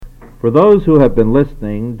For those who have been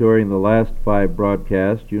listening during the last 5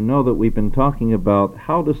 broadcasts, you know that we've been talking about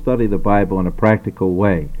how to study the Bible in a practical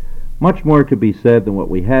way. Much more could be said than what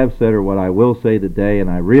we have said or what I will say today, and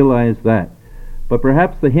I realize that. But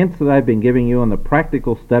perhaps the hints that I've been giving you on the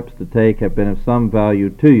practical steps to take have been of some value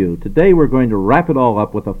to you. Today we're going to wrap it all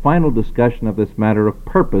up with a final discussion of this matter of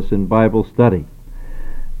purpose in Bible study.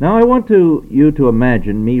 Now I want you to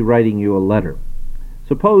imagine me writing you a letter.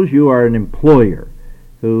 Suppose you are an employer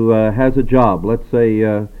who has a job. Let's say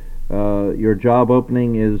your job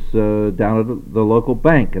opening is down at the local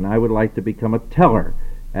bank, and I would like to become a teller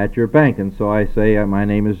at your bank. And so I say, my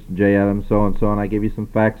name is J. Adams, so-and-so, and I give you some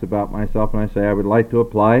facts about myself, and I say I would like to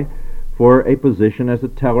apply for a position as a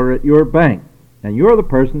teller at your bank. And you're the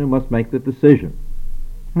person who must make the decision.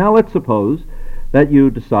 Now let's suppose that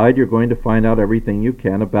you decide you're going to find out everything you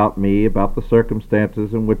can about me, about the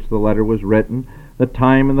circumstances in which the letter was written, the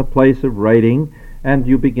time and the place of writing, and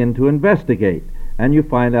you begin to investigate, and you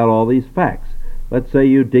find out all these facts. Let's say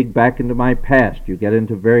you dig back into my past. You get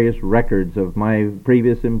into various records of my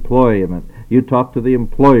previous employment. You talk to the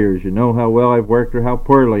employers. You know how well I've worked or how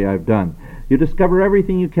poorly I've done. You discover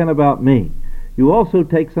everything you can about me. You also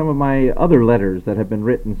take some of my other letters that have been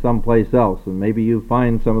written someplace else, and maybe you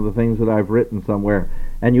find some of the things that I've written somewhere,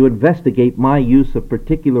 and you investigate my use of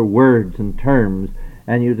particular words and terms,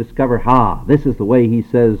 and you discover, this is the way he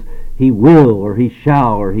says he will, or he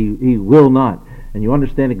shall, or he will not. And you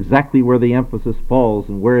understand exactly where the emphasis falls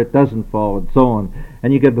and where it doesn't fall, and so on.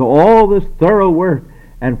 And you get to all this thorough work,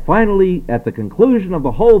 and finally, at the conclusion of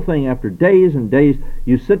the whole thing, after days and days,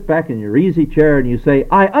 you sit back in your easy chair and you say,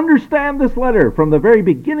 I understand this letter from the very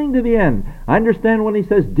beginning to the end. I understand when he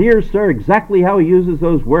says, dear sir, exactly how he uses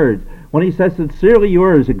those words. When he says, sincerely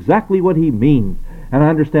yours, exactly what he means. And I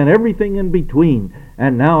understand everything in between,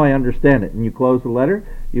 and now I understand it. And you close the letter,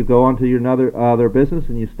 you go on to your other business,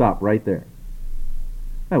 and you stop right there.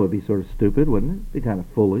 That would be sort of stupid, wouldn't it? Be kind of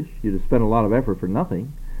foolish. You'd have spent a lot of effort for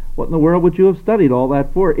nothing. What in the world would you have studied all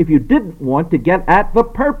that for if you didn't want to get at the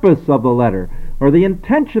purpose of the letter, or the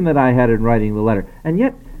intention that I had in writing the letter? And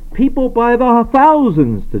yet, people by the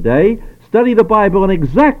thousands today study the Bible in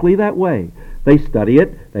exactly that way. They study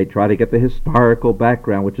it, they try to get the historical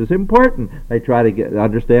background, which is important. They try to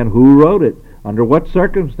understand who wrote it, under what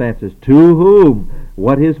circumstances, to whom,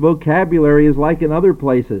 what his vocabulary is like in other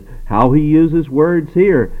places, how he uses words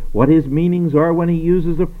here, what his meanings are when he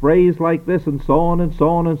uses a phrase like this, and so on and so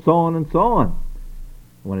on and so on and so on.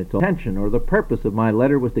 When its intention or the purpose of my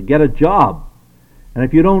letter was to get a job. And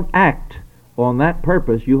if you don't act on that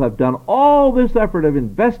purpose, you have done all this effort of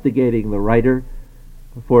investigating the writer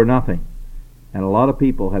for nothing. And a lot of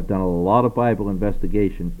people have done a lot of Bible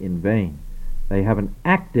investigation in vain. They haven't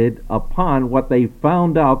acted upon what they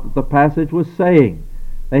found out that the passage was saying.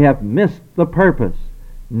 They have missed the purpose.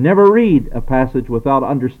 Never read a passage without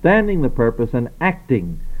understanding the purpose and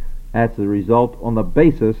acting as the result on the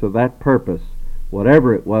basis of that purpose,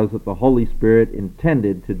 whatever it was that the Holy Spirit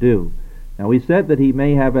intended to do. Now we said that he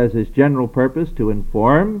may have as his general purpose to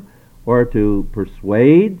inform, or to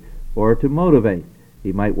persuade, or to motivate.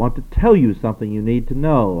 He might want to tell you something you need to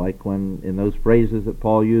know, like when in those phrases that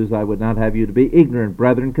Paul used, I would not have you to be ignorant,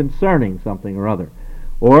 brethren, concerning something or other.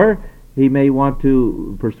 Or he may want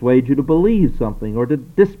to persuade you to believe something or to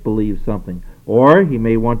disbelieve something. Or he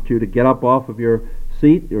may want you to get up off of your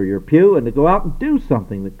seat or your pew and to go out and do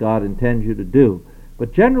something that God intends you to do.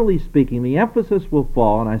 But generally speaking, the emphasis will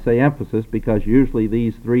fall, and I say emphasis because usually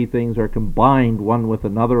these 3 things are combined one with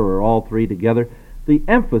another, or all 3 together. The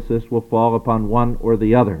emphasis will fall upon one or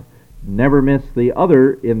the other. Never miss the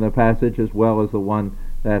other in the passage as well as the one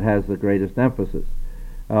that has the greatest emphasis.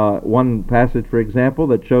 One passage, for example,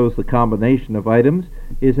 that shows the combination of items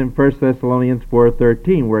is in 1 Thessalonians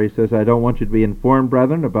 4:13, where he says, I don't want you to be informed,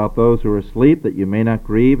 brethren, about those who are asleep, that you may not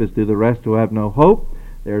grieve as do the rest who have no hope.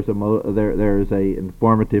 There is a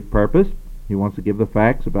informative purpose. He wants to give the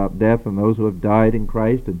facts about death and those who have died in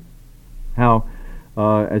Christ, and how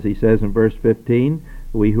as he says in verse 15,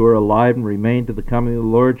 we who are alive and remain to the coming of the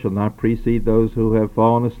Lord shall not precede those who have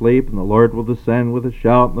fallen asleep, and the Lord will descend with a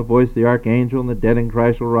shout and the voice of the archangel, and the dead in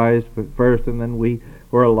Christ will rise first, and then we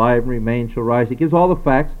who are alive and remain shall rise. He gives all the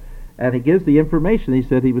facts, and he gives the information he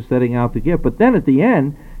said he was setting out to give. But then at the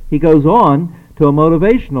end, he goes on to a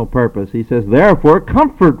motivational purpose. He says, therefore,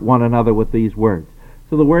 comfort one another with these words.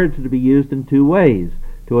 So the words are to be used in 2 ways.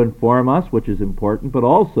 To inform us, which is important, but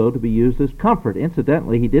also to be used as comfort.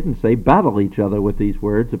 Incidentally, he didn't say battle each other with these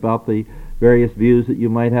words about the various views that you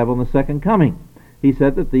might have on the second coming. He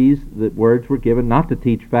said that these words were given not to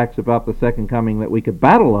teach facts about the second coming that we could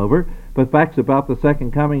battle over, but facts about the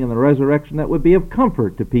second coming and the resurrection that would be of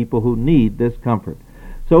comfort to people who need this comfort.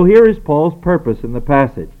 So here is Paul's purpose in the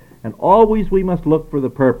passage. And always we must look for the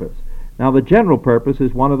purpose. Now the general purpose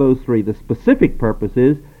is one of those three. The specific purpose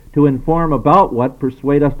is to inform about what,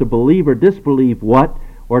 persuade us to believe or disbelieve what,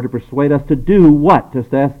 or to persuade us to do what.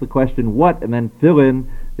 Just ask the question what and then fill in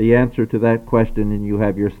the answer to that question and you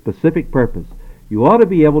have your specific purpose. You ought to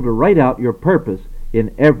be able to write out your purpose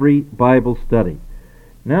in every Bible study.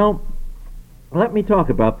 Now, let me talk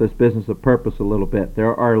about this business of purpose a little bit.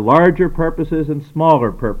 There are larger purposes and smaller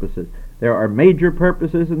purposes. There are major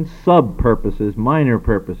purposes and sub-purposes, minor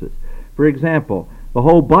purposes. For example, the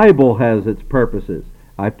whole Bible has its purposes.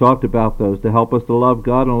 I've talked about those to help us to love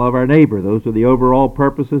God and love our neighbor. Those are the overall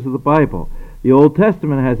purposes of the Bible. The Old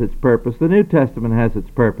Testament has its purpose. The New Testament has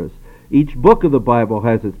its purpose. Each book of the Bible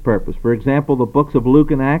has its purpose. For example, the books of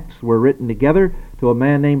Luke and Acts were written together to a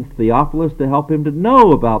man named Theophilus to help him to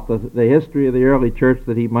know about the history of the early church,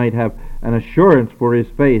 that he might have an assurance for his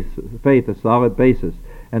faith, a solid basis.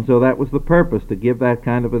 And so that was the purpose, to give that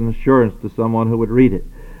kind of an assurance to someone who would read it.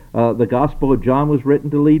 The Gospel of John was written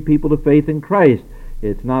to lead people to faith in Christ.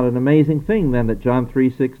 It's not an amazing thing then that John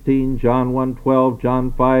 3:16, John 1:12,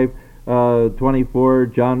 John 5:24,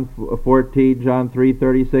 John 14, John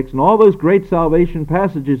 3:36, and all those great salvation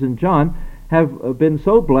passages in John have been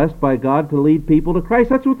so blessed by God to lead people to Christ.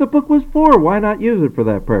 That's what the book was for. Why not use it for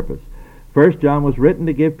that purpose? First John was written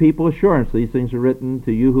to give people assurance. These things are written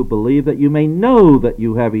to you who believe, that you may know that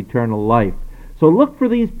you have eternal life. So look for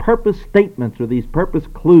these purpose statements or these purpose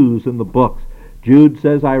clues in the books. Jude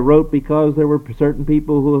says, I wrote because there were certain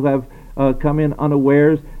people who have come in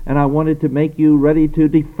unawares, and I wanted to make you ready to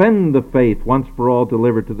defend the faith once for all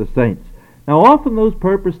delivered to the saints. Now often those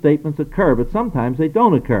purpose statements occur, but sometimes they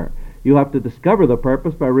don't occur. You have to discover the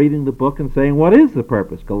purpose by reading the book and saying, what is the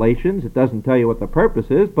purpose? Galatians, it doesn't tell you what the purpose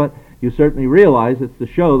is, but you certainly realize it's to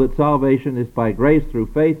show that salvation is by grace through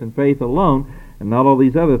faith and faith alone, and not all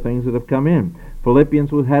these other things that have come in. Philippians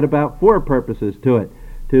had about 4 purposes to it.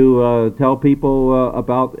 To tell people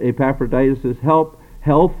about Epaphroditus'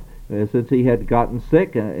 health, since he had gotten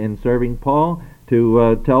sick in serving Paul,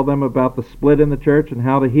 to tell them about the split in the church and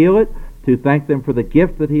how to heal it, to thank them for the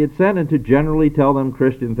gift that he had sent, and to generally tell them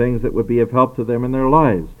Christian things that would be of help to them in their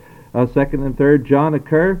lives. 2nd and 3rd John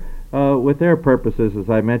occur with their purposes, as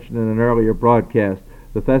I mentioned in an earlier broadcast.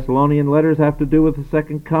 The Thessalonian letters have to do with the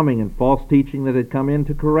second coming and false teaching that had come in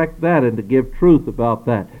to correct that and to give truth about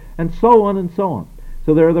that, and so on and so on.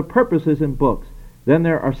 So there are the purposes in books. Then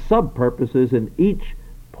there are sub-purposes in each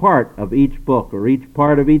part of each book, or each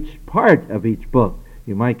part of each part of each book.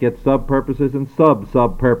 You might get sub-purposes and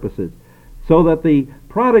sub-sub-purposes. So that the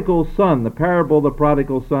prodigal son, the parable of the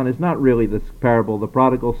prodigal son, is not really the parable of the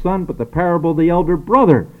prodigal son, but the parable of the elder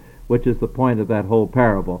brother, which is the point of that whole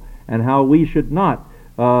parable, and how we should not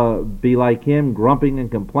be like him, grumping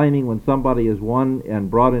and complaining when somebody is won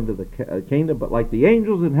and brought into the kingdom, but like the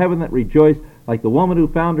angels in heaven that rejoiced, like the woman who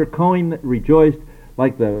found her coin that rejoiced,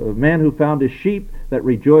 like the man who found his sheep that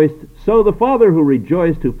rejoiced, so the father who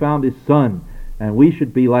rejoiced who found his son. And we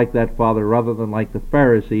should be like that father rather than like the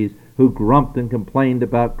Pharisees who grumped and complained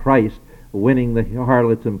about Christ winning the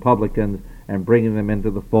harlots and publicans and bringing them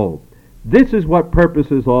into the fold. This is what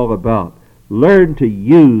purpose is all about. Learn to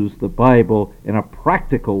use the Bible in a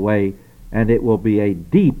practical way, and it will be a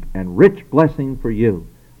deep and rich blessing for you.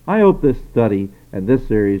 I hope this study and this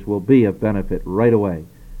series will be of benefit right away.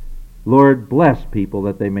 Lord, bless people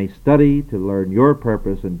that they may study to learn your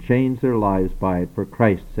purpose and change their lives by it for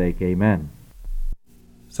Christ's sake. Amen.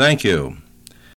 Thank you.